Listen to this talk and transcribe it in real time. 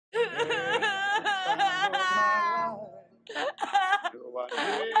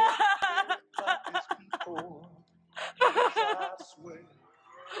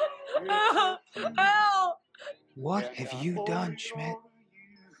What have you done, Schmidt?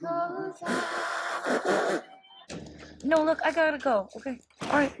 No, look, I gotta go. Okay.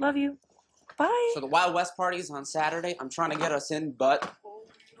 All right, love you. Bye. So the Wild West party is on Saturday. I'm trying to get us in, but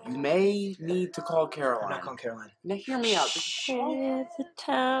you may need to call Caroline. I'm not calling Caroline. Now hear me out. It's the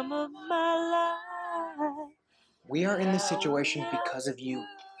time of my life. We are in this situation because of you.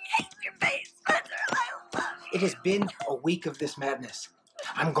 Your face, Spencer. I love you. It has been a week of this madness.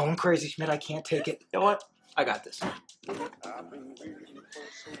 I'm going crazy, Schmidt. I can't take it. You know what? I got this.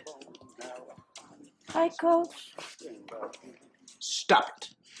 Hi, Coach. Stop it.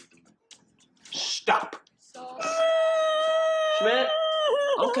 Stop. Schmidt?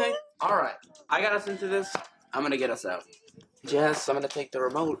 Okay, all right. I got us into this. I'm gonna get us out. Jess, I'm gonna take the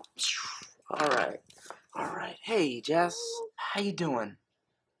remote. All right. All right. Hey, Jess. How you doing?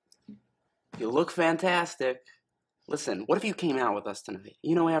 You look fantastic. Listen, what if you came out with us tonight?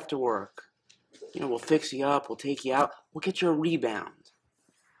 You know, after work. You know, we'll fix you up. We'll take you out. We'll get you a rebound.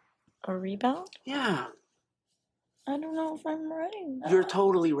 A rebound? Yeah. I don't know if I'm ready. You're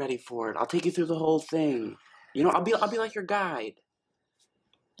totally ready for it. I'll take you through the whole thing. You know, I'll be like your guide.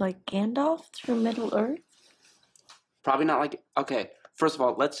 Like Gandalf through Middle Earth? Probably not like. Okay, first of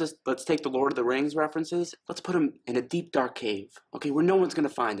all, let's take the Lord of the Rings references. Let's put him in a deep, dark cave. Okay, where no one's gonna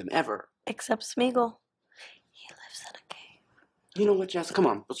find him ever. Except Smeagol. He lives in a cave. You know what, Jess? Come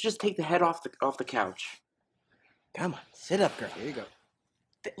on, let's just take the head off the couch. Come on, sit up, girl. Here you go.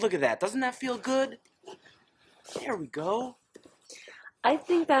 Look at that. Doesn't that feel good? There we go. I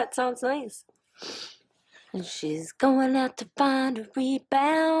think that sounds nice. And she's going out to find a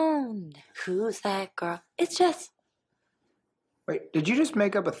rebound. Who's that girl? It's Jess. Wait, did you just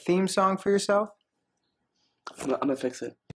make up a theme song for yourself? I'm gonna fix it.